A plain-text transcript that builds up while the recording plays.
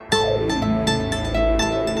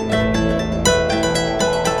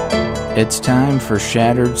It's time for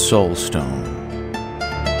Shattered Soulstone,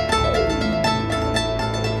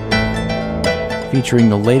 featuring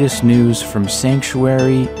the latest news from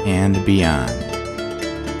Sanctuary and beyond.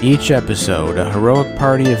 Each episode, a heroic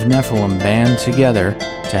party of Nephilim band together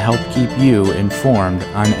to help keep you informed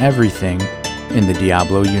on everything in the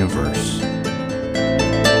Diablo universe.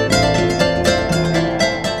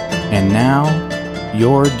 And now,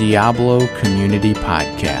 your Diablo Community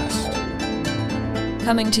Podcast.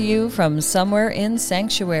 Coming to you from somewhere in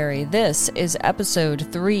Sanctuary, this is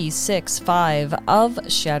episode 365 of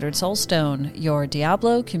Shattered Soulstone, your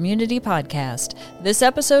Diablo Community Podcast. This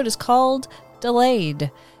episode is called Delayed.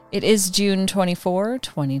 It is June 24,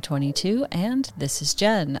 2022, and this is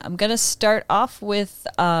Jen. I'm going to start off with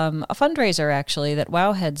a fundraiser, actually, that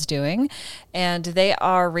Wowhead's doing, and they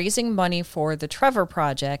are raising money for the Trevor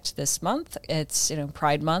Project this month. It's,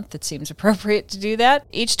 Pride Month. It seems appropriate to do that.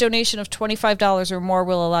 Each donation of $25 or more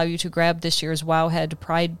will allow you to grab this year's Wowhead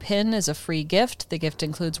Pride pin as a free gift. The gift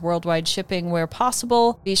includes worldwide shipping where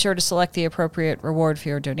possible. Be sure to select the appropriate reward for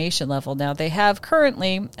your donation level. Now, they have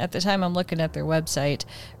currently, at the time I'm looking at their website,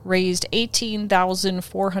 raised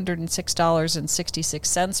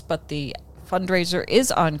 $18,406.66, but the fundraiser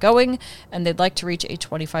is ongoing, and they'd like to reach a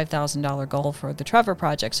 $25,000 goal for the Trevor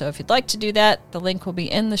Project. So if you'd like to do that, the link will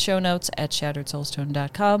be in the show notes at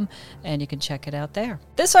shatteredsoulstone.com, and you can check it out there.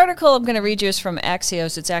 This article I'm going to read you is from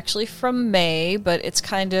Axios. It's actually from May, but it's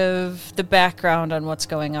kind of the background on what's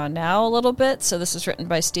going on now a little bit. So this is written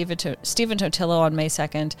by Stephen Totillo on May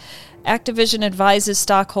 2nd. Activision advises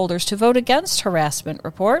stockholders to vote against harassment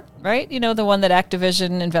report, right? The one that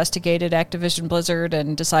Activision investigated Activision Blizzard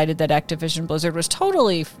and decided that Activision Blizzard was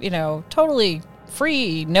totally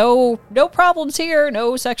free, no problems here,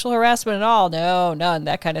 no sexual harassment at all, no, none,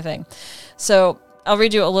 that kind of thing. So I'll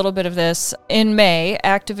read you a little bit of this. In May,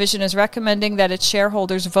 Activision is recommending that its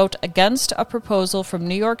shareholders vote against a proposal from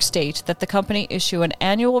New York State that the company issue an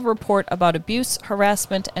annual report about abuse,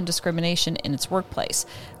 harassment, and discrimination in its workplace.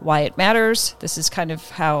 Why it matters. This is kind of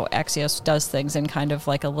how Axios does things in kind of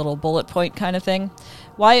like a little bullet point kind of thing.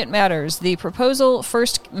 Why it matters. The proposal,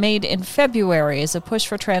 first made in February, is a push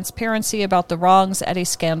for transparency about the wrongs at a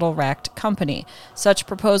scandal-racked company. Such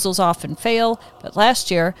proposals often fail, but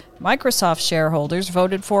last year, Microsoft shareholders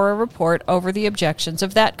voted for a report over the objections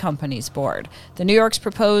of that company's board. The New York's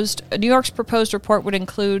proposed report would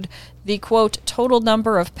include the, quote, total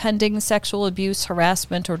number of pending sexual abuse,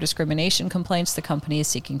 harassment, or discrimination complaints the company is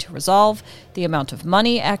seeking to resolve, the amount of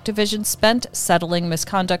money Activision spent settling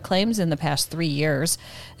misconduct claims in the past 3 years,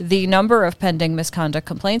 the number of pending misconduct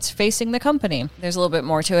complaints facing the company. There's a little bit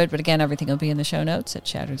more to it, but again, everything will be in the show notes at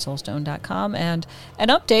shatteredsoulstone.com. And an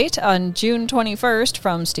update on June 21st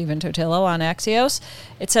from Stephen Totillo on Axios.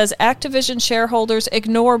 It says Activision shareholders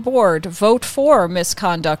ignore board, vote for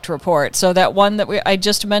misconduct report. So that one that I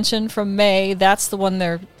just mentioned from May, that's the one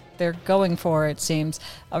they're going for, it seems.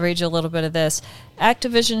 I'll read you a little bit of this.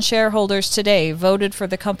 Activision shareholders today voted for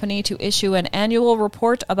the company to issue an annual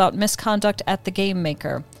report about misconduct at the game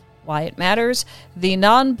maker. Why it matters. The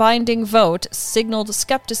non-binding vote signaled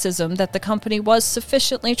skepticism that the company was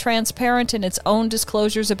sufficiently transparent in its own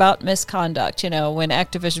disclosures about misconduct. When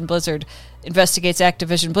Activision Blizzard investigates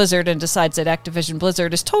Activision Blizzard and decides that Activision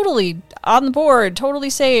Blizzard is totally on the board,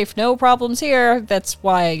 totally safe, no problems here, that's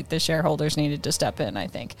why the shareholders needed to step in, I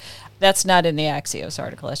think. That's not in the Axios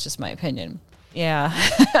article, that's just my opinion. Yeah.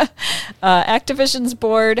 Activision's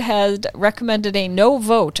board had recommended a no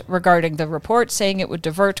vote regarding the report, saying it would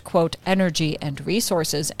divert, quote, energy and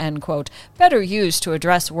resources, end quote, better used to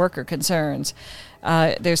address worker concerns.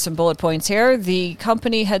 There's some bullet points here. The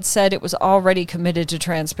company had said it was already committed to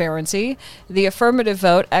transparency. The affirmative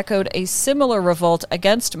vote echoed a similar revolt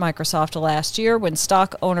against Microsoft last year when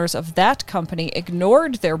stock owners of that company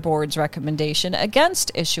ignored their board's recommendation against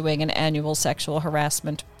issuing an annual sexual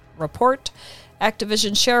harassment report.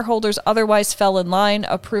 Activision shareholders otherwise fell in line,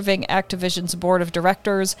 approving Activision's board of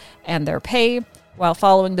directors and their pay, while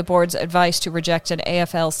following the board's advice to reject an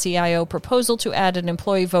AFL-CIO proposal to add an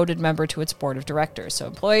employee-voted member to its board of directors. So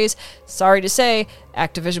employees, sorry to say,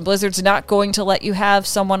 Activision Blizzard's not going to let you have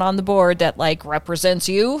someone on the board that, represents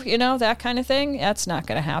you, that kind of thing. That's not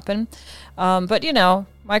going to happen. But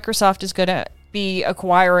Microsoft is going to be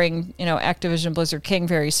acquiring, Activision Blizzard King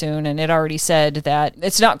very soon, and it already said that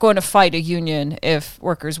it's not going to fight a union if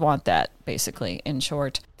workers want that, basically, in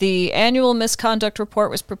short. The annual misconduct report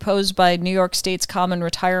was proposed by New York State's Common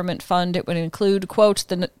Retirement Fund. It would include, quote,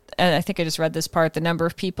 and I think I just read this part, the number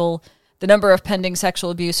of pending sexual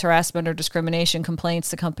abuse, harassment, or discrimination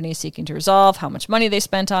complaints the company is seeking to resolve, how much money they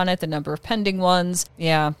spent on it, the number of pending ones,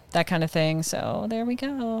 that kind of thing. So there we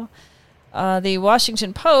go. The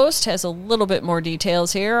Washington Post has a little bit more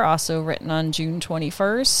details here, also written on June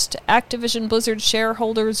 21st. Activision Blizzard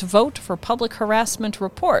shareholders vote for public harassment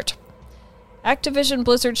report. Activision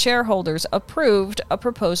Blizzard shareholders approved a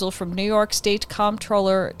proposal from New York State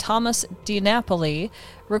Comptroller Thomas DiNapoli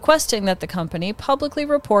requesting that the company publicly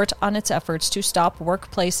report on its efforts to stop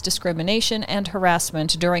workplace discrimination and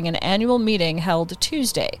harassment during an annual meeting held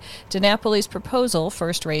Tuesday. DiNapoli's proposal,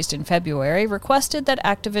 first raised in February, requested that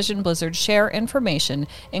Activision Blizzard share information,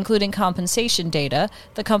 including compensation data,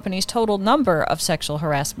 the company's total number of sexual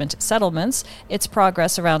harassment settlements, its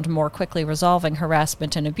progress around more quickly resolving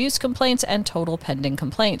harassment and abuse complaints, and total pending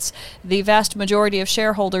complaints. The vast majority of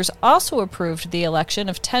shareholders also approved the election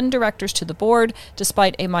of 10 directors to the board,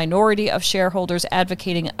 despite a minority of shareholders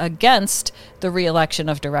advocating against the re-election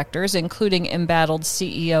of directors, including embattled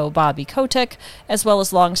CEO Bobby Kotick, as well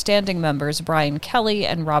as long-standing members Brian Kelly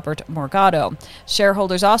and Robert Morgado.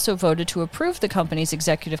 Shareholders also voted to approve the company's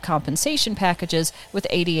executive compensation packages, with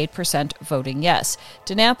 88% voting yes.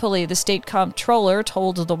 DiNapoli, the state comptroller,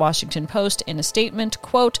 told the Washington Post in a statement,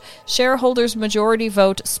 quote, "Shareholders' majority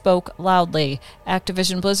vote spoke loudly.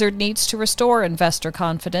 Activision Blizzard needs to restore investor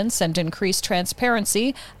confidence and increase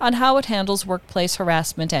transparency on how it handles workplace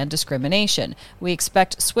harassment and discrimination. We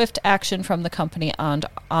expect swift action from the company on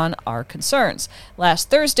our concerns." Last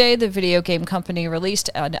Thursday, the video game company released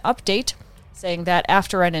an update saying that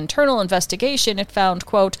after an internal investigation, it found,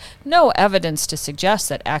 quote, "no evidence to suggest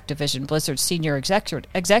that Activision Blizzard senior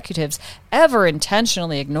executives ever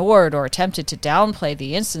intentionally ignored or attempted to downplay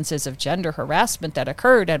the instances of gender harassment that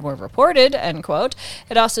occurred and were reported," end quote.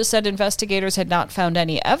 It also said investigators had not found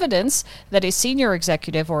any evidence that a senior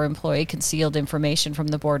executive or employee concealed information from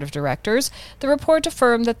the board of directors. The report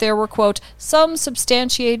affirmed that there were, quote, "some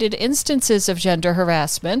substantiated instances of gender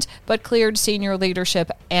harassment, but cleared senior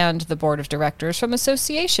leadership and the board of directors from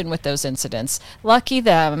association with those incidents. Lucky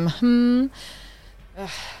them."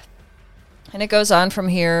 And it goes on from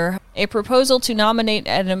here. A proposal to nominate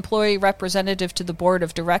an employee representative to the board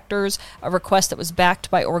of directors, a request that was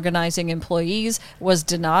backed by organizing employees, was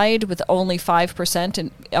denied with only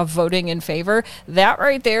 5% of voting in favor. That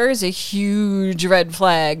right there is a huge red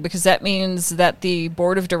flag, because that means that the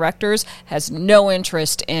board of directors has no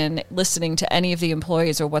interest in listening to any of the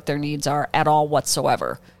employees or what their needs are at all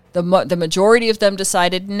whatsoever. The majority of them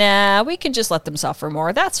decided, nah, we can just let them suffer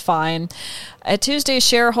more. That's fine. At Tuesday's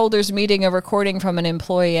shareholders meeting, a recording from an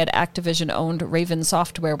employee at Activision-owned Raven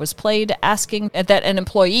Software was played, asking that an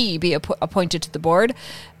employee be appointed to the board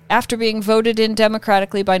after being voted in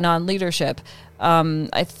democratically by non-leadership.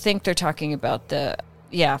 I think they're talking about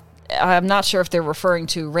I'm not sure if they're referring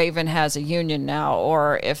to Raven has a union now,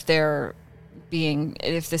 or if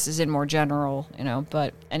this is in more general,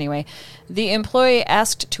 but anyway, the employee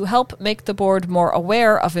asked to help make the board more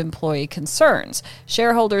aware of employee concerns.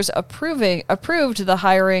 Shareholders approved the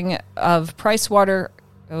hiring of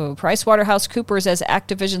PricewaterhouseCoopers as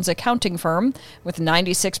Activision's accounting firm, with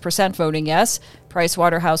 96% voting yes.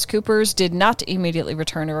 PricewaterhouseCoopers did not immediately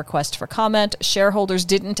return a request for comment. Shareholders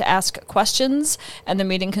didn't ask questions, and the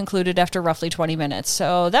meeting concluded after roughly 20 minutes.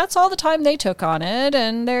 So that's all the time they took on it,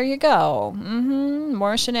 and there you go.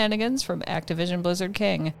 More shenanigans from Activision Blizzard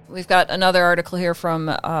King. We've got another article here from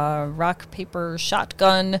Rock Paper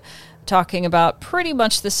Shotgun, talking about pretty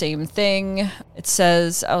much the same thing. It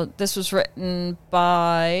says, this was written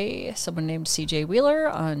by someone named CJ Wheeler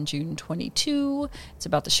on June 22. It's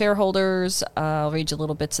about the shareholders. I'll read you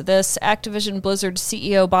little bits of this. Activision Blizzard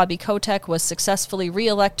CEO Bobby Kotick was successfully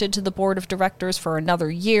re-elected to the board of directors for another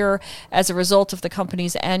year as a result of the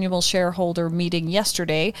company's annual shareholder meeting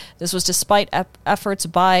yesterday. This was despite efforts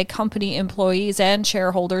by company employees and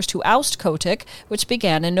shareholders to oust Kotick, which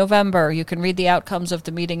began in November. You can read the outcomes of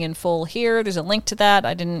the meeting in full here. There's a link to that.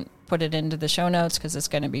 I didn't put it into the show notes because it's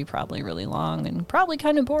going to be probably really long and probably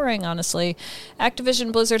kind of boring, honestly.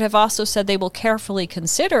 Activision Blizzard have also said they will carefully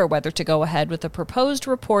consider whether to go ahead with a proposed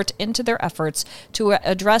report into their efforts to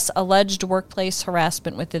address alleged workplace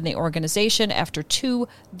harassment within the organization after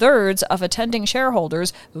 2/3 of attending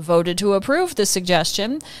shareholders voted to approve the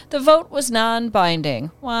suggestion. The vote was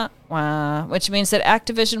non-binding. Which means that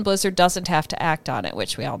Activision Blizzard doesn't have to act on it,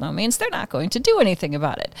 which we all know means they're not going to do anything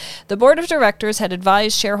about it. The board of directors had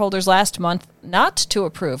advised shareholders last month not to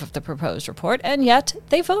approve of the proposed report, and yet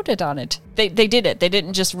they voted on it. They did it. They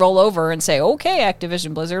didn't just roll over and say, okay,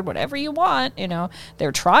 Activision Blizzard, whatever you want.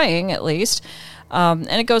 They're trying at least. And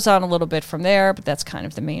it goes on a little bit from there, but that's kind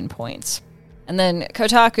of the main points. And then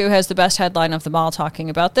Kotaku has the best headline of them all talking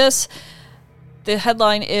about this. The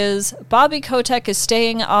headline is, Bobby Kotick is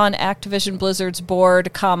staying on Activision Blizzard's board,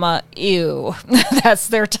 ew. That's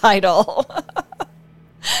their title.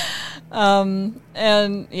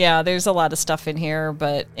 And yeah, there's a lot of stuff in here,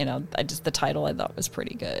 but the title I thought was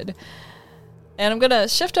pretty good. And I'm going to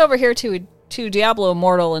shift over here to Diablo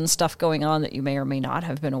Immortal and stuff going on that you may or may not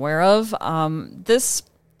have been aware of. This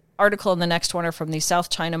article and the next one are from the South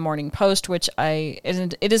China Morning Post, which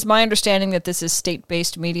it is my understanding that this is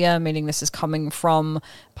state-based media, meaning this is coming from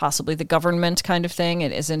possibly the government kind of thing.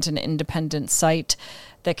 It isn't an independent site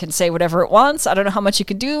that can say whatever it wants. I don't know how much you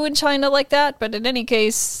could do in China like that, but in any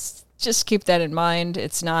case, just keep that in mind.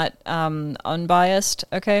 It's not unbiased,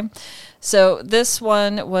 okay? So this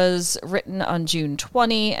one was written on June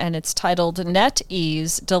 20, and it's titled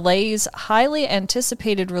NetEase Delays Highly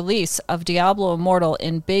Anticipated Release of Diablo Immortal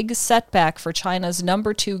in Big Setback for China's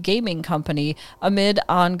 #2 gaming company amid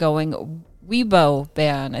ongoing Weibo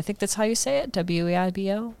ban. I think that's how you say it,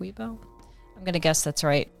 Weibo? Weibo? I'm going to guess that's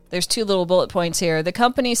right. There's 2 little bullet points here. The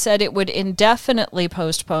company said it would indefinitely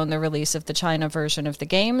postpone the release of the China version of the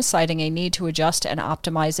game, citing a need to adjust and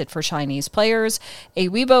optimize it for Chinese players. A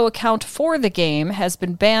Weibo account for the game has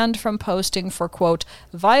been banned from posting for, quote,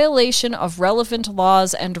 violation of relevant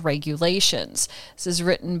laws and regulations. This is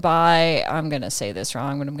written by, I'm going to say this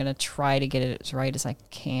wrong, but I'm going to try to get it as right as I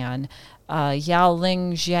can,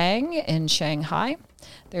 Yaoling Zhang in Shanghai.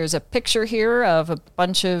 There's a picture here of a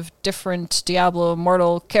bunch of different Diablo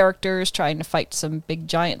Immortal characters trying to fight some big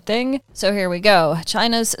giant thing. So here we go.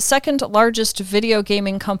 China's second largest video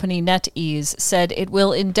gaming company, NetEase, said it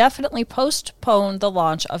will indefinitely postpone the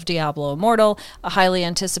launch of Diablo Immortal, a highly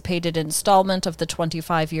anticipated installment of the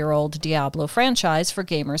 25-year-old Diablo franchise for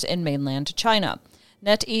gamers in mainland China.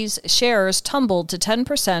 NetEase shares tumbled to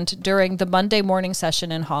 10% during the Monday morning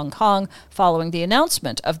session in Hong Kong following the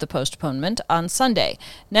announcement of the postponement on Sunday.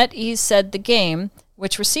 NetEase said the game,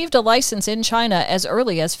 which received a license in China as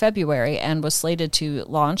early as February and was slated to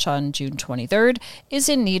launch on June 23rd, is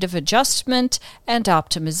in need of adjustment and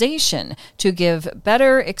optimization to give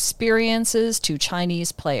better experiences to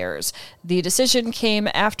Chinese players. The decision came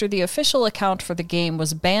after the official account for the game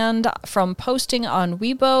was banned from posting on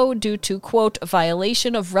Weibo due to, quote,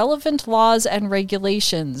 violation of relevant laws and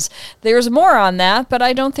regulations. There's more on that, but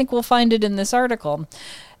I don't think we'll find it in this article.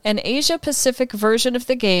 An Asia-Pacific version of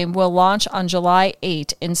the game will launch on July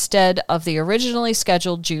 8 instead of the originally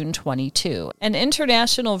scheduled June 22. An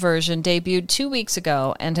international version debuted 2 weeks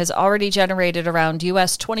ago and has already generated around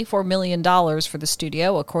US $24 million for the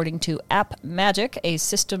studio, according to App Magic, a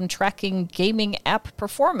system tracking gaming app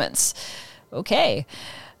performance. Okay.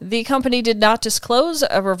 The company did not disclose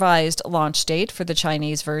a revised launch date for the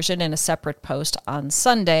Chinese version in a separate post on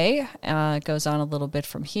Sunday. It goes on a little bit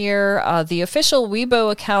from here. The official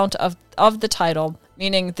Weibo account of the title,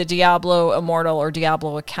 meaning the Diablo Immortal or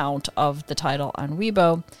Diablo account of the title on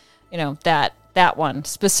Weibo, that one,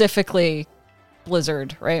 specifically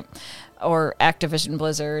Blizzard, right? Or Activision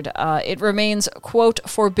Blizzard. It remains, quote,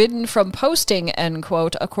 forbidden from posting, end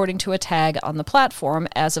quote, according to a tag on the platform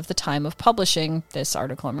as of the time of publishing this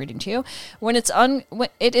article I'm reading to you.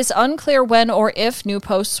 It is unclear when or if new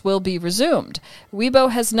posts will be resumed.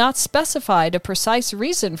 Weibo has not specified a precise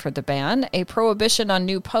reason for the ban. A prohibition on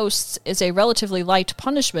new posts is a relatively light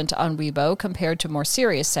punishment on Weibo compared to more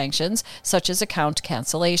serious sanctions, such as account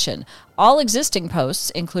cancellation. All existing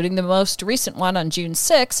posts, including the most recent one on June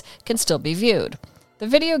 6, can still be viewed. The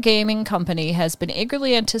video gaming company has been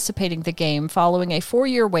eagerly anticipating the game following a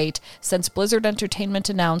 4-year wait since Blizzard Entertainment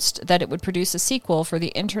announced that it would produce a sequel for the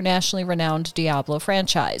internationally renowned Diablo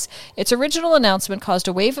franchise. Its original announcement caused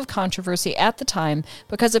a wave of controversy at the time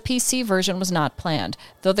because a PC version was not planned,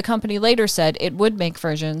 though the company later said it would make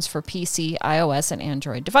versions for PC, iOS, and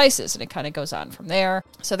Android devices, and it kind of goes on from there.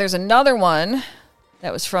 So there's another one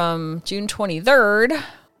that was from June 23rd,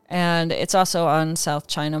 and it's also on South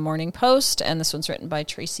China Morning Post, and this one's written by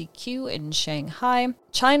Tracy Q in Shanghai.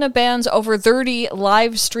 China bans over 30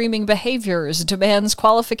 live streaming behaviors, demands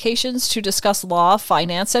qualifications to discuss law,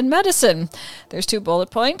 finance, and medicine. There's 2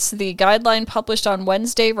 bullet points. The guideline published on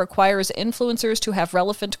Wednesday requires influencers to have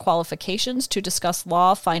relevant qualifications to discuss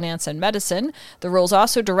law, finance, and medicine. The rules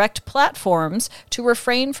also direct platforms to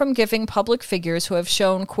refrain from giving public figures who have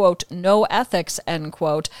shown, quote, no ethics, end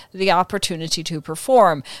quote, the opportunity to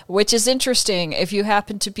perform, which is interesting if you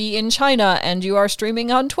happen to be in China and you are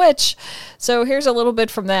streaming on Twitch. So here's a little bit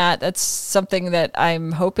from that. That's something that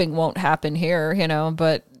I'm hoping won't happen here,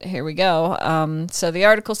 but here we go. So the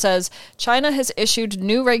article says, China has issued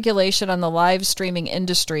new regulation on the live streaming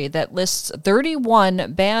industry that lists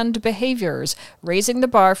 31 banned behaviors, raising the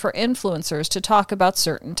bar for influencers to talk about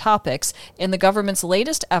certain topics in the government's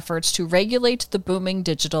latest efforts to regulate the booming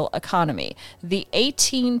digital economy. The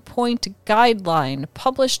 18-point guideline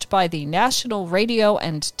published by the National Radio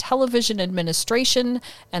and Television Administration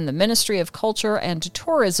and the Ministry of Culture and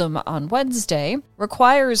Tourism on Wednesday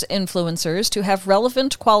requires influencers to have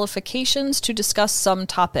relevant qualifications to discuss some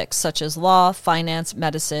topics such as law, finance,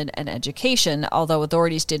 medicine, and education. Although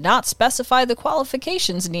authorities did not specify the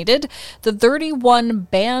qualifications needed, the 31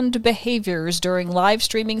 banned behaviors during live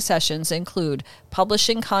streaming sessions include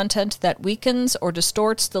publishing content that weakens or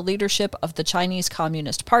distorts the leadership of the Chinese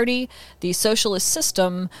Communist Party, the socialist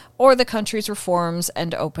system, or the country's reforms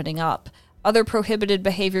and opening up. Other prohibited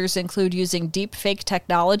behaviors include using deepfake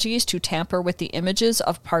technologies to tamper with the images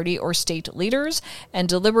of party or state leaders and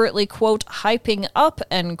deliberately, quote, hyping up,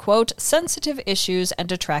 end quote, sensitive issues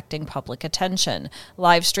and attracting public attention.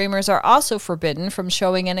 Live streamers are also forbidden from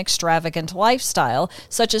showing an extravagant lifestyle,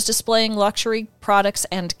 such as displaying luxury products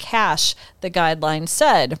and cash, the guideline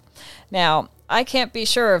said. Now, I can't be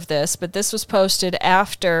sure of this, but this was posted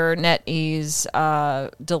after NetEase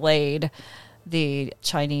delayed the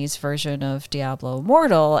Chinese version of Diablo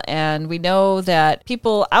Immortal, and we know that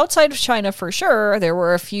people outside of China, for sure, there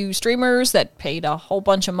were a few streamers that paid a whole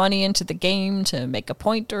bunch of money into the game to make a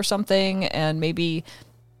point or something, and maybe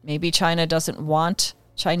China doesn't want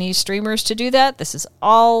Chinese streamers to do that. This is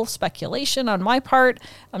all speculation on my part.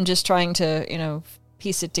 I'm just trying to,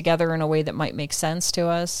 piece it together in a way that might make sense to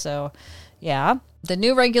us. So, yeah. The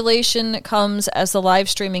new regulation comes as the live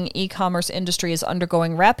streaming e-commerce industry is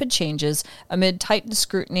undergoing rapid changes amid tightened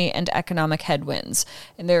scrutiny and economic headwinds.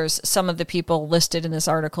 And there's some of the people listed in this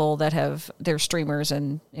article that have their streamers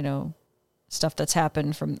and, stuff that's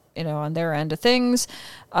happened from, on their end of things.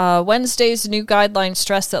 Wednesday's new guidelines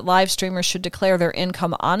stress that live streamers should declare their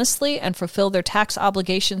income honestly and fulfill their tax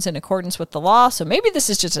obligations in accordance with the law. So maybe this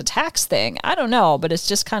is just a tax thing. I don't know, but it's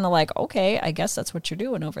just kind of like, okay, I guess that's what you're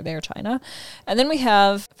doing over there, China. And then we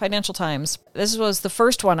have Financial Times. This was the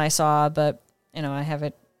first one I saw, but, I have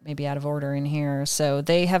it maybe out of order in here. So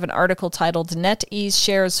they have an article titled NetEase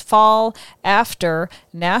Shares Fall After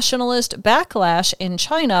Nationalist Backlash in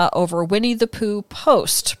China Over Winnie the Pooh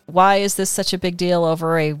Post. Why is this such a big deal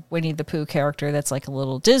over a Winnie the Pooh character that's like a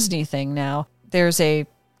little Disney thing now? There's a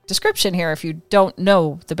description here if you don't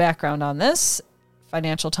know the background on this.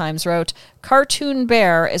 Financial Times wrote, Cartoon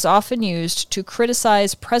Bear is often used to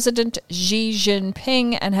criticize President Xi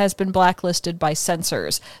Jinping and has been blacklisted by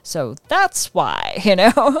censors. So that's why,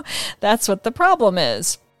 that's what the problem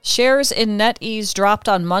is. Shares in NetEase dropped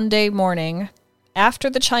on Monday morning after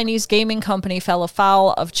the Chinese gaming company fell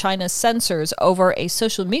afoul of China's censors over a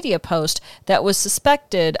social media post that was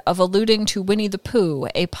suspected of alluding to Winnie the Pooh,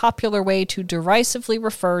 a popular way to derisively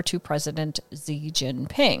refer to President Xi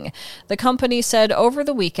Jinping. The company said over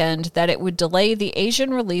the weekend that it would delay the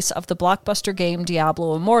Asian release of the blockbuster game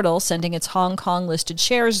Diablo Immortal, sending its Hong Kong-listed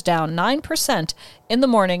shares down 9% in the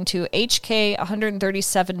morning to HK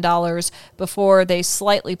 $137 before they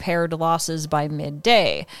slightly pared losses by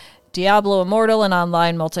midday. Diablo Immortal, an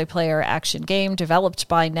online multiplayer action game developed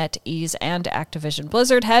by NetEase and Activision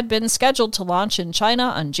Blizzard, had been scheduled to launch in China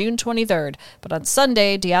on June 23rd, but on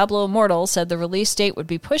Sunday, Diablo Immortal said the release date would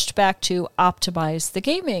be pushed back to optimize the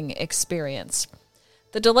gaming experience.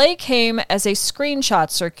 The delay came as a screenshot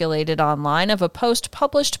circulated online of a post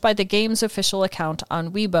published by the game's official account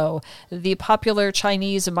on Weibo, the popular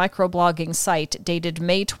Chinese microblogging site, dated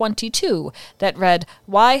May 22, that read,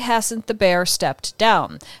 "Why hasn't the bear stepped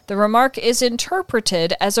down?" The remark is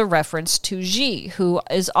interpreted as a reference to Xi, who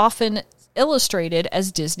is often illustrated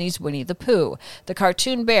as Disney's Winnie the Pooh. The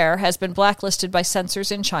cartoon bear has been blacklisted by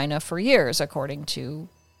censors in China for years, according to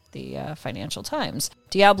the Financial Times.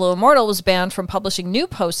 Diablo Immortal was banned from publishing new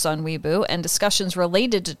posts on Weibo, and discussions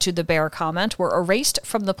related to the bear comment were erased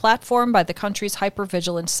from the platform by the country's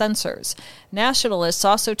hypervigilant censors. Nationalists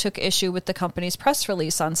also took issue with the company's press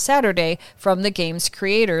release on Saturday from the game's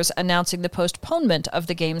creators announcing the postponement of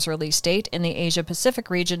the game's release date in the Asia-Pacific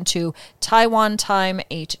region to Taiwan time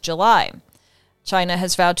 8 July. China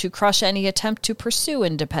has vowed to crush any attempt to pursue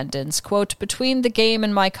independence. Quote, "Between the game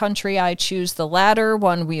and my country, I choose the latter,"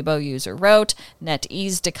 one Weibo user wrote.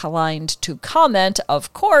 NetEase declined to comment,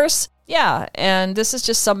 of course. Yeah, and this is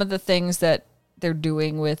just some of the things that they're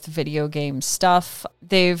doing with video game stuff.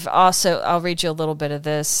 They've also, I'll read you a little bit of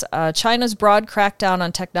this. China's broad crackdown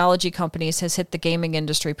on technology companies has hit the gaming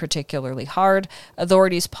industry particularly hard.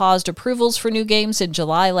 Authorities paused approvals for new games in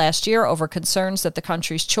July last year over concerns that the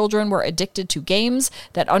country's children were addicted to games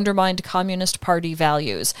that undermined Communist Party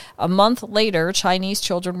values. A month later, Chinese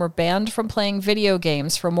children were banned from playing video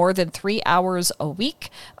games for more than 3 hours a week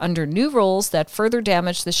under new rules that further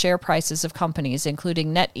damaged the share prices of companies,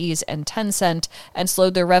 including NetEase and Tencent, and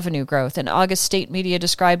slowed their revenue growth. In August, state media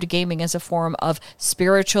described gaming as a form of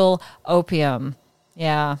spiritual opium.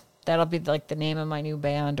 Yeah, that'll be like the name of my new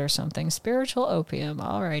band or something. Spiritual opium.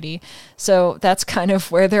 Alrighty. So that's kind of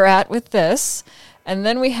where they're at with this. And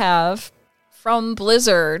then we have from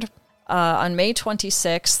Blizzard on May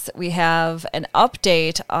 26th, we have an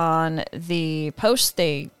update on the post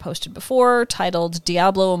they posted before titled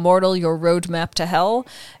Diablo Immortal, Your Roadmap to Hell.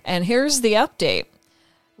 And here's the update.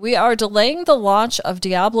 We are delaying the launch of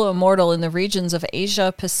Diablo Immortal in the regions of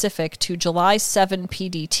Asia Pacific to July 7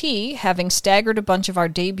 PDT. Having staggered a bunch of our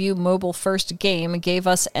debut mobile-first game gave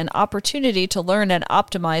us an opportunity to learn and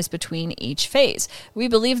optimize between each phase. We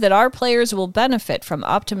believe that our players will benefit from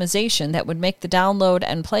optimization that would make the download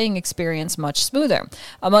and playing experience much smoother.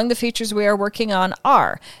 Among the features we are working on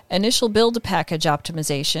are initial build package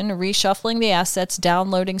optimization, reshuffling the assets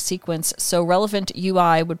downloading sequence so relevant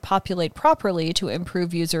UI would populate properly to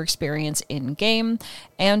improve user experience in-game,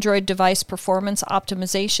 Android device performance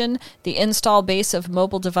optimization. The install base of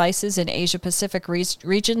mobile devices in Asia-Pacific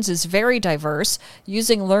regions is very diverse.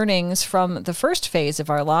 Using learnings from the first phase of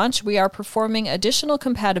our launch, we are performing additional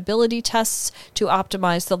compatibility tests to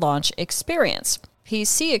optimize the launch experience.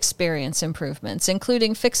 PC experience improvements,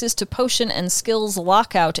 including fixes to potion and skills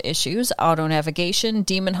lockout issues, auto-navigation,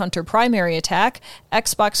 Demon Hunter primary attack,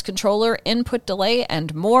 Xbox controller input delay,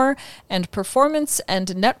 and more, and performance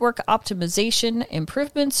and network optimization,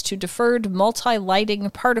 improvements to deferred multi-lighting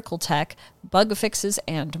particle tech, bug fixes,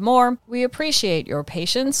 and more. We appreciate your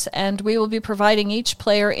patience, and we will be providing each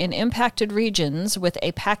player in impacted regions with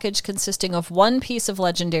a package consisting of 1 piece of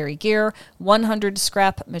legendary gear, 100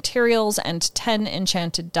 scrap materials, and 10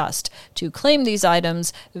 enchanted dust. To claim these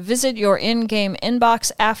items, visit your in-game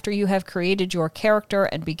inbox after you have created your character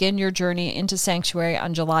and begin your journey into Sanctuary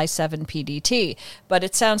on July 7 PDT. But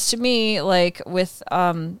it sounds to me like with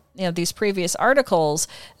these previous articles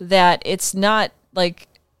that it's not like,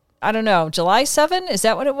 I don't know, July 7? Is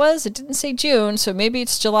that what it was? It didn't say June, so maybe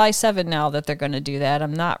it's July 7 now that they're going to do that.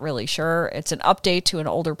 I'm not really sure. It's an update to an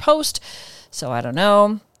older post, so I don't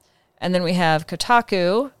know. And then we have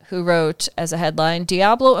Kotaku, who wrote as a headline,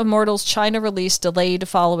 Diablo Immortal's China release delayed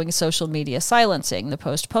following social media silencing. The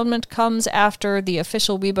postponement comes after the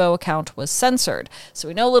official Weibo account was censored. So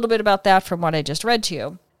we know a little bit about that from what I just read to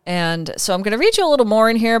you. And so I'm going to read you a little more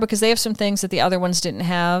in here because they have some things that the other ones didn't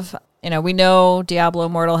have. We know Diablo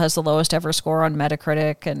Immortal has the lowest ever score on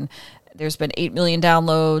Metacritic, and there's been 8 million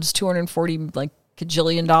downloads, 240 $1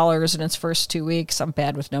 gajillion in its first 2 weeks. I'm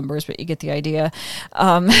bad with numbers, but you get the idea.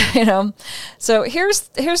 So here's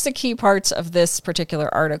the key parts of this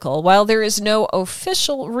particular article. While there is no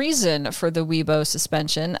official reason for the Weibo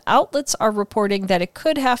suspension, outlets are reporting that it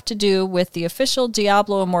could have to do with the official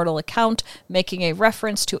Diablo Immortal account making a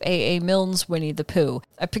reference to A.A. Milne's Winnie the Pooh.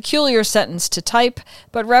 A peculiar sentence to type,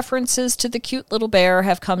 but references to the cute little bear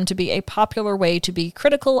have come to be a popular way to be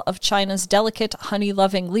critical of China's delicate,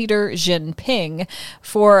 honey-loving leader, Jinping.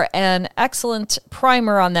 For an excellent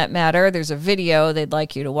primer on that matter, there's a video they'd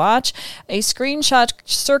like you to watch. A screenshot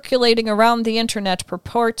circulating around the internet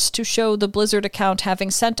purports to show the Blizzard account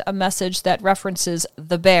having sent a message that references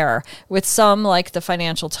the bear, with some, like the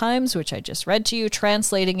Financial Times, which I just read to you,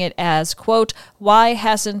 translating it as, quote, "Why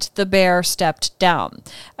hasn't the bear stepped down?"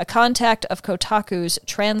 A contact of Kotaku's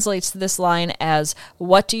translates this line as,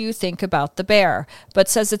 "What do you think about the bear?" but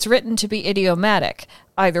says it's written to be idiomatic.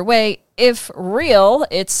 Either way, if real,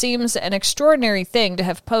 it seems an extraordinary thing to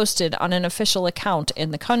have posted on an official account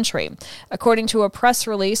in the country. According to a press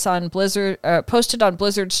release on Blizzard, posted on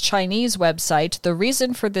Blizzard's Chinese website, the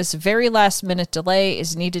reason for this very last-minute delay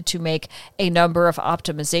is needed to make a number of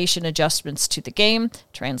optimization adjustments to the game,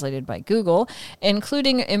 translated by Google,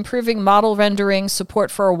 including improving model rendering,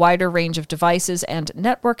 support for a wider range of devices, and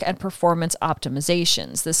network and performance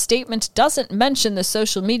optimizations. The statement doesn't mention the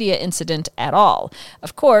social media incident at all.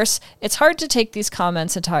 Of course, it's hard to take these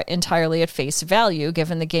comments entirely at face value,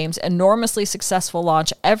 given the game's enormously successful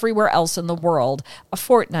launch everywhere else in the world a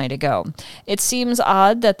fortnight ago. It seems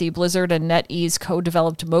odd that the Blizzard and NetEase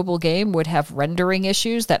co-developed mobile game would have rendering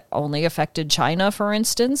issues that only affected China, for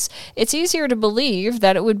instance. It's easier to believe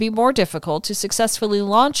that it would be more difficult to successfully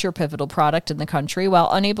launch your pivotal product in the country while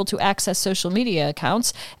unable to access social media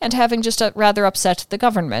accounts and having just rather upset the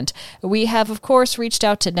government. We have, of course, reached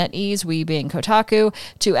out to NetEase, we being Kotaku,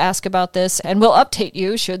 to ask about this, and we'll update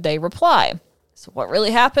you should they reply. So what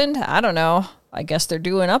really happened? I don't know. I guess they're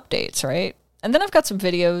doing updates, right? And then I've got some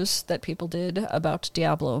videos that people did about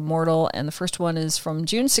Diablo Immortal, and the first one is from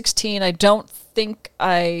June 16. I don't think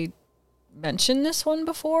I mentioned this one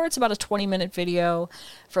before. It's about a 20-minute video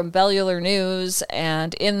from Bellular News,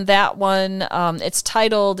 and in that one, it's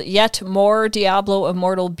titled Yet More Diablo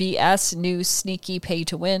Immortal BS, New Sneaky Pay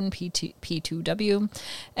to Win, P2W.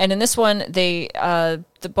 And in this one, they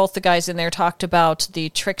both the guys in there talked about the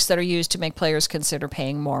tricks that are used to make players consider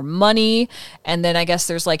paying more money, and then I guess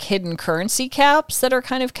there's like hidden currency caps that are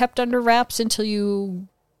kind of kept under wraps until you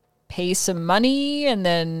pay some money and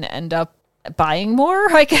then end up buying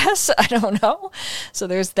more, I guess. I don't know. So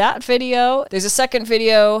there's that video. There's a second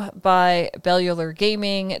video by Bellular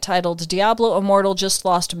Gaming titled Diablo Immortal Just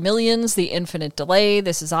Lost Millions, The Infinite Delay.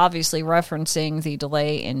 This is obviously referencing the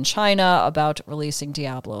delay in China about releasing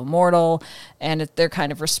Diablo Immortal, and they're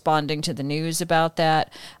kind of responding to the news about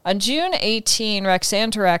that. On June 18,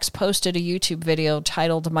 Rexantarax posted a YouTube video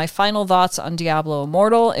titled My Final Thoughts on Diablo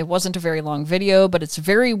Immortal. It wasn't a very long video, but it's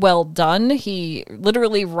very well done. He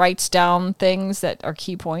literally writes down things that are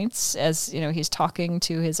key points as, you know, he's talking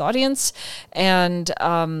to his audience, and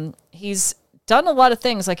he's done a lot of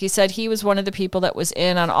things. Like he said, he was one of the people that was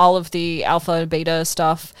in on all of the alpha and beta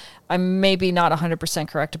stuff. I'm maybe not 100%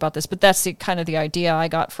 correct about this, but that's the kind of the idea I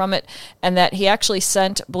got from it, and that he actually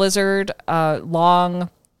sent Blizzard long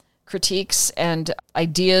critiques and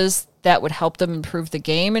ideas that would help them improve the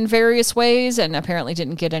game in various ways, and apparently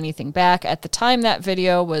didn't get anything back. At the time that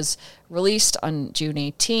video was released on June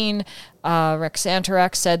 18,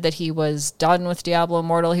 Rexantarax said that he was done with Diablo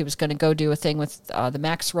Immortal. He was going to go do a thing with the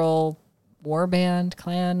Max Roll Warband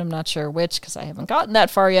clan. I'm not sure which, because I haven't gotten that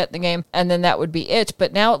far yet in the game. And then that would be it.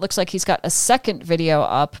 But now it looks like he's got a second video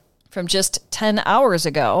up from just 10 hours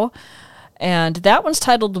ago. And that one's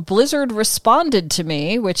titled Blizzard Responded to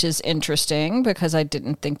Me, which is interesting because I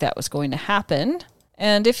didn't think that was going to happen.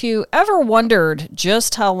 And if you ever wondered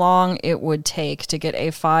just how long it would take to get a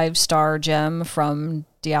 5-star gem from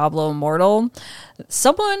Diablo Immortal,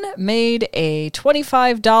 someone made a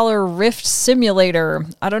 $25 Rift simulator.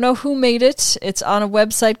 I don't know who made it. It's on a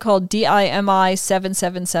website called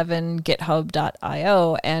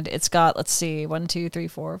DIMI777github.io, and it's got, let's see, 1, 2, 3,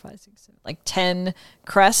 4, 5, 6, 7, like 10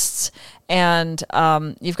 crests, and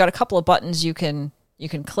you've got a couple of buttons you can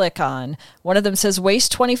click on. One of them says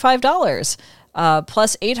waste $25.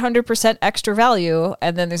 Plus 800% extra value,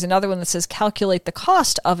 and then there's another one that says calculate the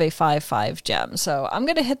cost of a 5/5 gem. So I'm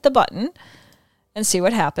going to hit the button and see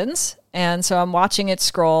what happens. And so I'm watching it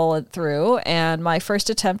scroll through, and my first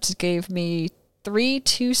attempt gave me 3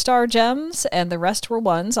 2-star gems, and the rest were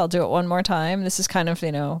 1s. I'll do it one more time. This is kind of,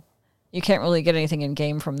 you know, you can't really get anything in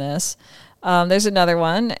game from this. There's another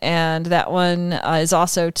one, and that one is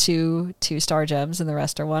also 2 2-star gems, and the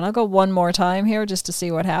rest are 1. I'll go one more time here just to see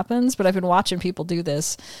what happens, but I've been watching people do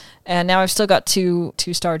this, and now I've still got 2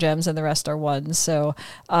 2-star gems, and the rest are 1s. So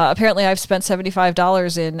apparently I've spent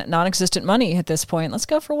 $75 in non-existent money at this point. Let's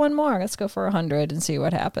go for one more. Let's go for 100 and see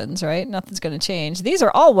what happens, right? Nothing's going to change. These are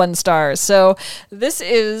all 1 stars. So this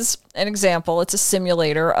is an example. It's a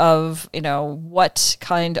simulator of, you know, what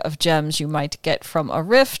kind of gems you might get from a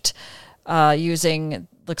Rift, using,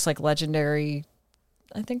 looks like legendary,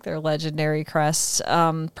 I think they're legendary crests,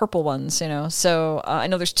 purple ones, you know. So I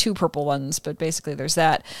know there's 2 purple ones, but basically there's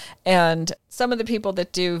that. And some of the people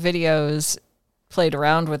that do videos played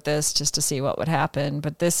around with this just to see what would happen,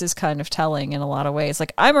 but this is kind of telling in a lot of ways.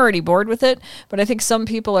 Like, I'm already bored with it, but I think some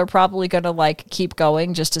people are probably going to like keep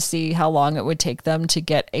going just to see how long it would take them to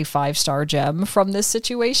get a 5-star gem from this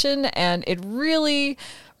situation. And it really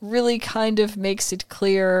kind of makes it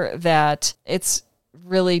clear that it's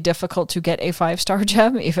really difficult to get a 5-star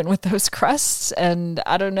gem, even with those crests. And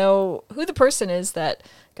I don't know who the person is that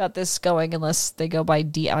got this going unless they go by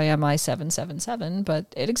DIMI777, but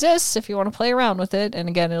it exists if you want to play around with it. And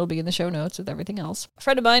again, it'll be in the show notes with everything else. A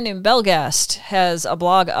friend of mine named Belgast has a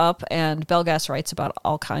blog up, and Belgast writes about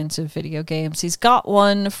all kinds of video games. He's got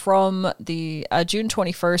one from the June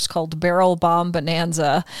 21st called Barrel Bomb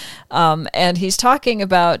Bonanza, and he's talking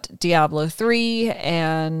about Diablo 3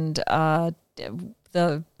 and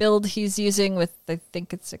the build he's using with, I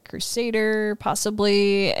think it's a Crusader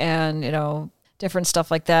possibly, and, different stuff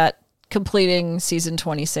like that, completing season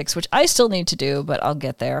 26, which I still need to do, but I'll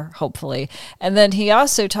get there, hopefully. And then he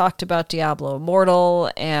also talked about Diablo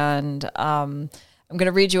Immortal, and I'm going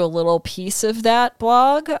to read you a little piece of that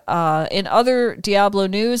blog. In other Diablo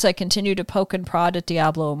news, I continue to poke and prod at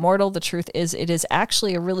Diablo Immortal. The truth is, it is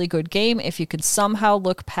actually a really good game if you can somehow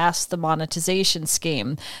look past the monetization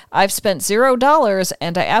scheme. I've spent $0,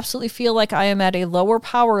 and I absolutely feel like I am at a lower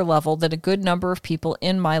power level than a good number of people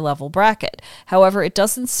in my level bracket. However, it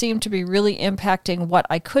doesn't seem to be really impacting what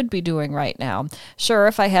I could be doing right now. Sure,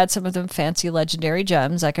 if I had some of them fancy legendary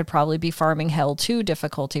gems, I could probably be farming Hell 2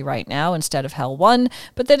 difficulty right now instead of Hell 1,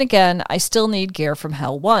 but then again, I still need gear from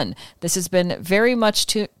Hell 1. This has very much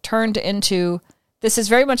turned into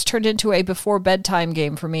a before bedtime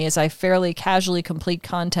game for me, as I fairly casually complete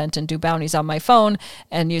content and do bounties on my phone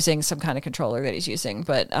and using some kind of controller that he's using.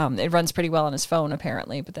 But it runs pretty well on his phone,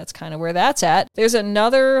 apparently, but that's kind of where that's at. There's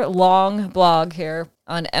another long blog here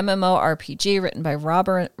on MMORPG written by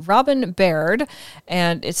Robin Baird,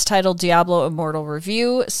 and it's titled Diablo Immortal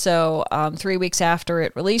Review. So 3 weeks after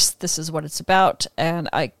it released, this is what it's about, and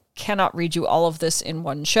I cannot read you all of this in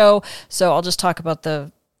one show, so I'll just talk about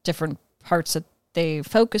the different parts that they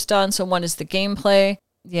focused on. So one is the gameplay.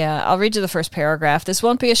 Yeah, I'll read you the first paragraph. This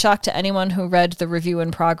won't be a shock to anyone who read the review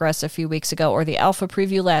in progress a few weeks ago or the alpha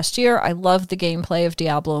preview last year. I love the gameplay of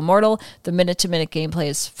Diablo Immortal. The minute-to-minute gameplay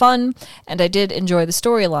is fun, and I did enjoy the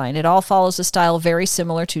storyline. It all follows a style very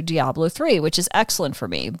similar to Diablo 3, which is excellent for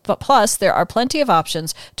me. But plus, there are plenty of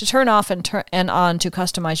options to turn off and on to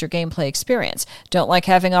customize your gameplay experience. Don't like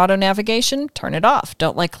having auto-navigation? Turn it off.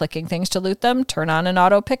 Don't like clicking things to loot them? Turn on an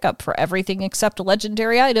auto-pickup for everything except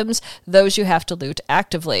legendary items. Those you have to loot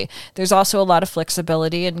actively. There's also a lot of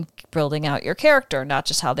flexibility in building out your character, not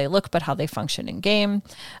just how they look, but how they function in game.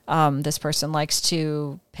 This person likes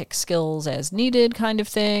to pick skills as needed kind of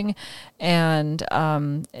thing. And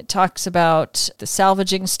it talks about the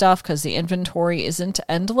salvaging stuff because the inventory isn't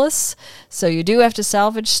endless. So you do have to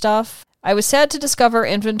salvage stuff. I was sad to discover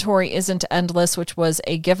inventory isn't endless, which was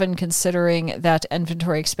a given considering that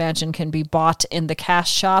inventory expansion can be bought in the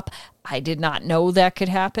cash shop. I did not know that could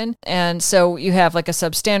happen. And so you have like a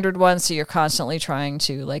substandard one, so you're constantly trying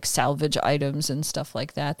to like salvage items and stuff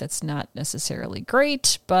like that. That's not necessarily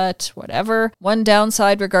great, but whatever. One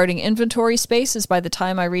downside regarding inventory space is by the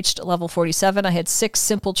time I reached level 47, I had 6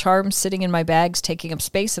 simple charms sitting in my bags taking up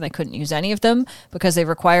space, and I couldn't use any of them because they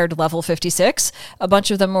required level 56. A bunch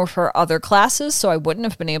of them were for other classes, so I wouldn't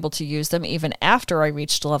have been able to use them even after I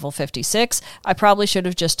reached level 56. I probably should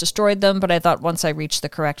have just destroyed them, but I thought once I reached the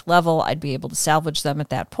correct level, I'd be able to salvage them at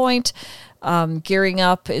that point. Gearing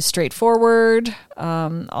up is straightforward,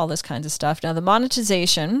 all this kinds of stuff. Now, the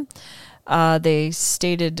monetization, they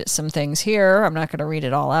stated some things here. I'm not going to read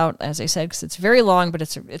it all out, as I said, because it's very long, but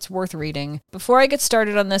it's worth reading. Before I get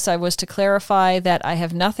started on this, I was to clarify that I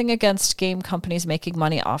have nothing against game companies making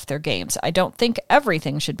money off their games. I don't think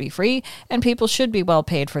everything should be free, and people should be well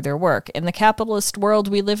paid for their work. In the capitalist world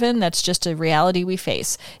we live in, that's just a reality we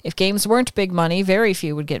face. If games weren't big money, very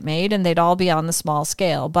few would get made, and they'd all be on the small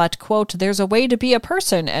scale. But, quote, there's a way to be a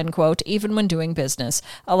person, end quote, even when doing business.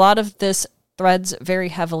 A lot of this threads very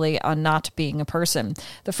heavily on not being a person.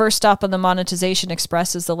 The first stop on the monetization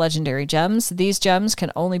express is the legendary gems. These gems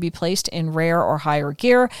can only be placed in rare or higher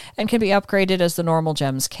gear and can be upgraded as the normal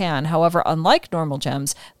gems can. However, unlike normal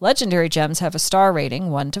gems, legendary gems have a star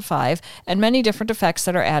rating, 1 to 5, and many different effects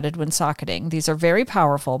that are added when socketing. These are very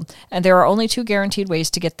powerful, and there are only 2 guaranteed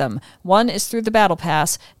ways to get them. One is through the battle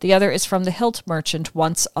pass, the other is from the hilt merchant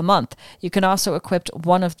once a month. You can also equip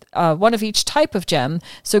one of each type of gem,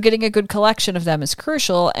 so getting a good collection of them is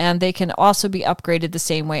crucial, and they can also be upgraded the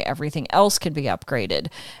same way everything else can be upgraded.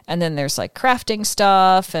 And then there's like crafting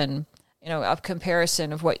stuff and, a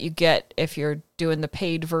comparison of what you get if you're doing the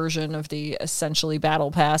paid version of the essentially battle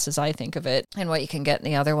pass, as I think of it, and what you can get in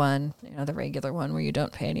the other one, the regular one where you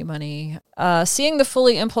don't pay any money. Seeing the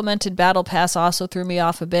fully implemented battle pass also threw me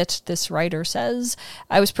off a bit, this writer says.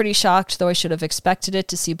 I was pretty shocked, though I should have expected it,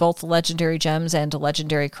 to see both legendary gems and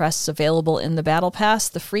legendary crests available in the battle pass.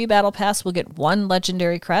 The free battle pass will get 1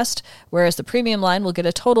 legendary crest, whereas the premium line will get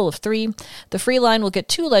a total of 3. The free line will get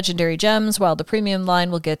 2 legendary gems, while the premium line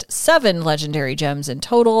will get 7 legendary gems in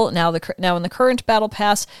total. Now in the current battle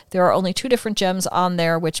pass, there are only 2 different gems on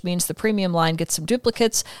there, which means the premium line gets some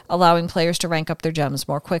duplicates, allowing players to rank up their gems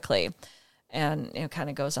more quickly. And it kind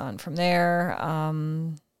of goes on from there.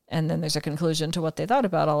 And then there's a conclusion to what they thought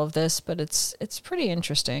about all of this, but it's pretty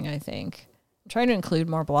interesting, I think. I'm trying to include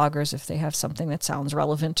more bloggers if they have something that sounds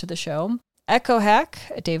relevant to the show. Echo Hack,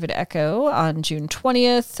 David Echo, on June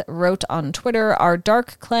 20th, wrote on Twitter, "Our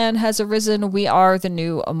dark clan has arisen. We are the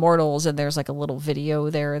new immortals." And there's like a little video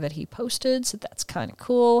there that he posted, so that's kind of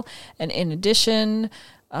cool. And in addition,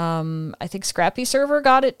 I think Scrappy Server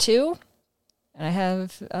got it too. And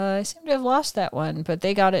I seem to have lost that one, but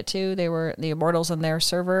they got it too. They were the immortals on their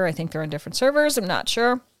server. I think they're on different servers. I'm not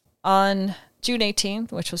sure. On June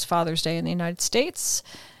 18th, which was Father's Day in the United States,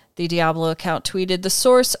 the Diablo account tweeted, "The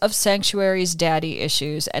source of Sanctuary's daddy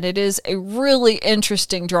issues," and it is a really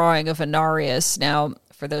interesting drawing of Inarius. Now,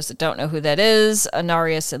 for those that don't know who that is,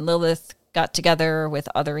 Inarius and Lilith got together with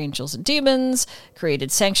other angels and demons,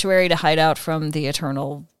 created Sanctuary to hide out from the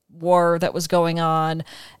eternal war that was going on,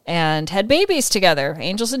 and had babies together,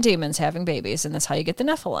 angels and demons having babies, and that's how you get the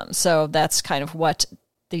Nephilim. So that's kind of what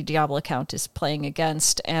the Diablo account is playing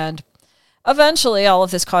against, and eventually, all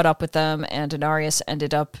of this caught up with them, and Inarius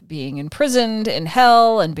ended up being imprisoned in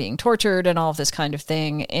hell and being tortured and all of this kind of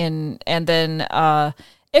thing. And then,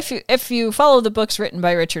 if you follow the books written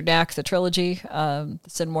by Richard Knack, the trilogy, the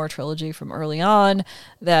Sin War trilogy from early on,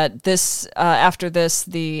 that this after this,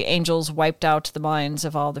 the angels wiped out the minds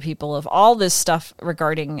of all the people of all this stuff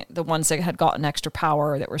regarding the ones that had gotten extra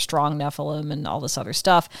power, that were strong Nephilim and all this other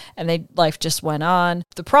stuff, and life just went on.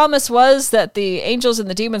 The promise was that the angels and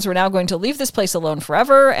the demons were now going to leave this place alone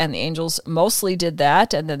forever, and the angels mostly did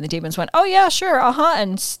that, and then the demons went, "Oh yeah, sure,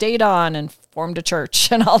 and stayed on and formed a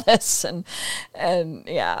church and all this, and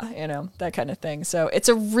yeah, that kind of thing. So it's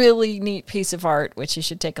a really neat piece of art, which you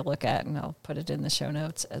should take a look at, and I'll put it in the show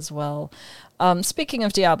notes as well. Speaking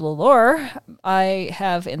of Diablo lore, I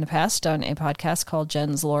have in the past done a podcast called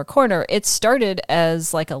Jen's Lore Corner. It started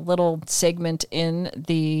as like a little segment in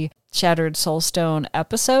the Shattered Soulstone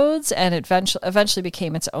episodes, and it eventually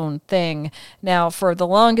became its own thing. Now, for the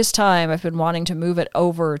longest time, I've been wanting to move it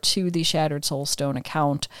over to the Shattered Soulstone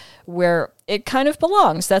account, where it kind of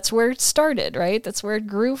belongs. That's where it started, right? That's where it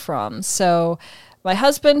grew from. So my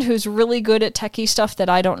husband, who's really good at techie stuff that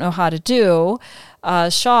I don't know how to do,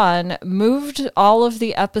 Sean, moved all of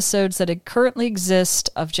the episodes that currently exist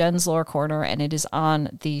of Jen's Lore Corner, and it is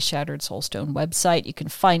on the Shattered Soulstone website. You can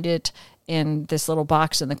find it in this little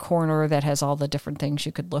box in the corner that has all the different things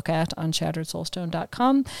you could look at on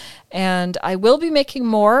shatteredsoulstone.com. And I will be making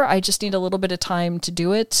more. I just need a little bit of time to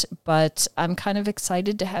do it, but I'm kind of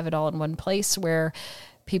excited to have it all in one place where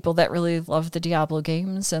people that really love the Diablo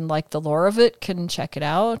games and like the lore of it can check it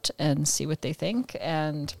out and see what they think.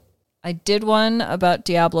 And I did one about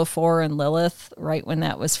Diablo 4 and Lilith right when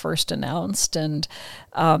that was first announced. And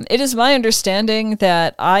it is my understanding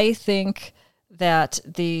that I think that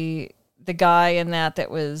the guy in that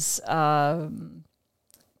was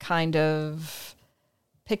kind of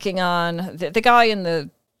picking on the guy in the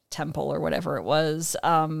temple or whatever it was.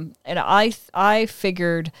 And I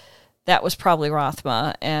figured that was probably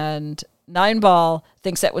Rothma, and Nineball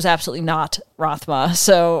thinks that was absolutely not Rothma.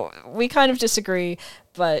 So we kind of disagree,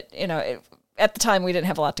 but at the time we didn't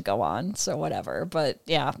have a lot to go on, so whatever. But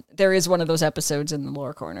yeah, there is one of those episodes in the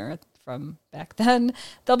Lore Corner from back then.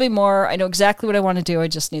 There'll be more. I know exactly what I want to do. I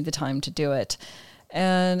just need the time to do it.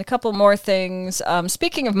 And a couple more things.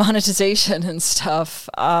 Speaking of monetization and stuff,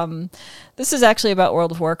 this is actually about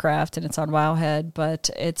World of Warcraft, and it's on Wowhead, but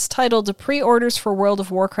it's titled "Pre-orders for World of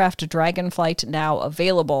Warcraft Dragonflight Now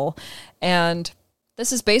Available." And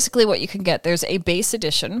this is basically what you can get. There's a base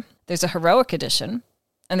edition, there's a heroic edition,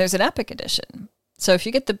 and there's an epic edition. So if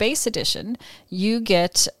you get the base edition, you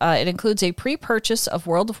get, it includes a pre-purchase of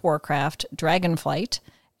World of Warcraft Dragonflight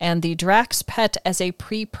and the Drax pet as a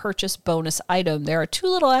pre-purchase bonus item. There are two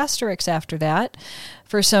little asterisks after that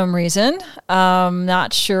for some reason.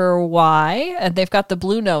 Not sure why. And they've got the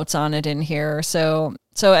blue notes on it in here. So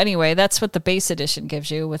anyway, that's what the base edition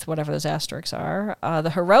gives you with whatever those asterisks are.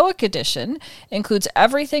 The heroic edition includes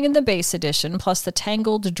everything in the base edition, plus the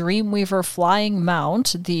Tangled Dreamweaver flying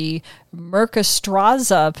mount, the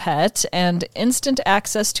Mercastraza pet, and instant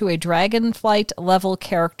access to a Dragonflight level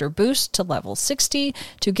character boost to level 60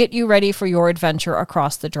 to get you ready for your adventure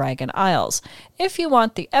across the Dragon Isles. If you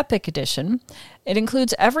want the epic edition, it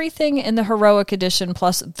includes everything in the Heroic Edition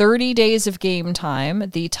plus 30 days of game time,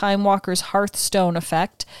 the Time Walker's Hearthstone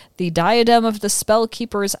effect, the Diadem of the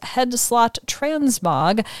Spellkeeper's head slot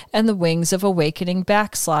transmog, and the Wings of Awakening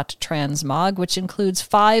back slot transmog, which includes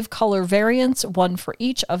 5 color variants, one for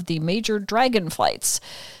each of the major dragonflights.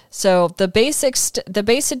 So the base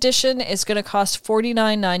edition is going to cost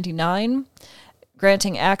 $49.99.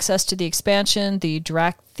 granting access to the expansion, the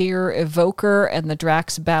Drakthir Evoker, and the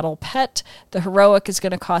Drax Battle Pet. The Heroic is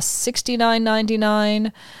going to cost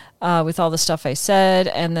 $69.99 with all the stuff I said.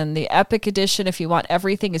 And then the Epic Edition, if you want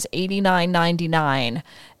everything, is $89.99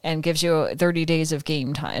 and gives you 30 days of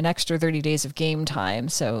game time, an extra 30 days of game time.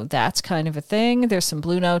 So that's kind of a thing. There's some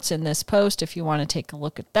blue notes in this post if you want to take a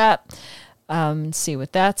look at that. See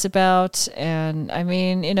what that's about. And I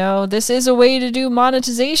mean, this is a way to do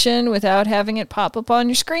monetization without having it pop up on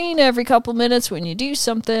your screen every couple minutes when you do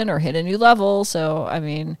something or hit a new level. So, I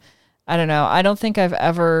mean, I don't know. I don't think I've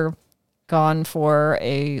ever gone for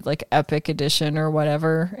a Epic Edition or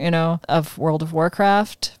whatever, of World of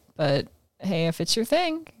Warcraft. But hey, if it's your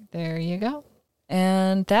thing, there you go.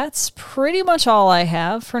 And that's pretty much all I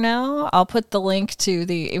have for now. I'll put the link to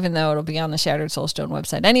even though it'll be on the Shattered Soulstone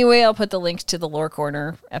website anyway, I'll put the link to the Lore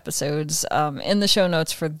Corner episodes in the show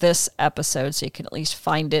notes for this episode, so you can at least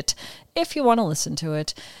find it if you want to listen to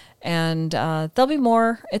it. And there'll be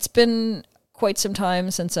more. It's been quite some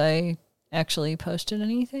time since I actually posted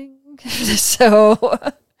anything. So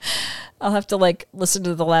I'll have to listen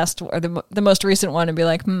to the last or the most recent one and be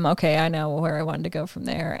like, okay, I know where I wanted to go from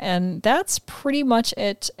there. And that's pretty much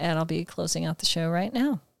it. And I'll be closing out the show right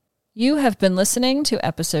now. You have been listening to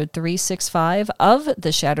episode 365 of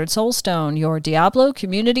The Shattered Soulstone, your Diablo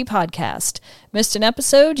community podcast. Missed an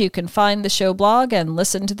episode? You can find the show blog and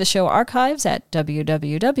listen to the show archives at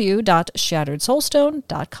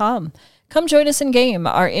www.shatteredsoulstone.com. Come join us in-game.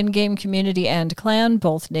 Our in-game community and clan,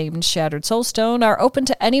 both named Shattered Soulstone, are open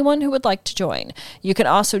to anyone who would like to join. You can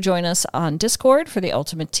also join us on Discord for the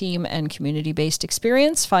ultimate team and community-based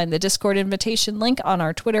experience. Find the Discord invitation link on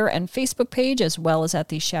our Twitter and Facebook page, as well as at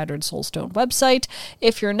the Shattered Soulstone website.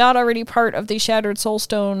 If you're not already part of the Shattered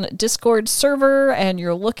Soulstone Discord server and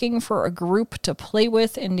you're looking for a group to play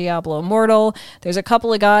with in Diablo Immortal, there's a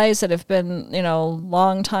couple of guys that have been,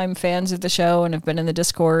 long-time fans of the show and have been in the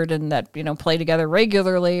Discord and that, play together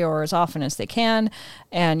regularly or as often as they can,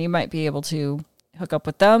 and you might be able to hook up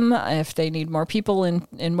with them if they need more people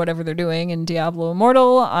in whatever they're doing in Diablo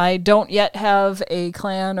Immortal. I don't yet have a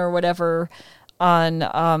clan or whatever on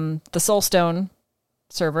the Soulstone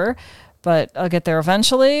server, but I'll get there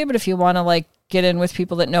eventually. But if you want to get in with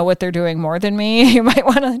people that know what they're doing more than me, you might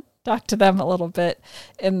want to talk to them a little bit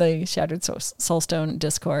in the Shattered Soulstone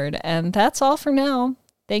Discord. And that's all for now.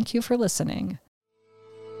 Thank you for listening.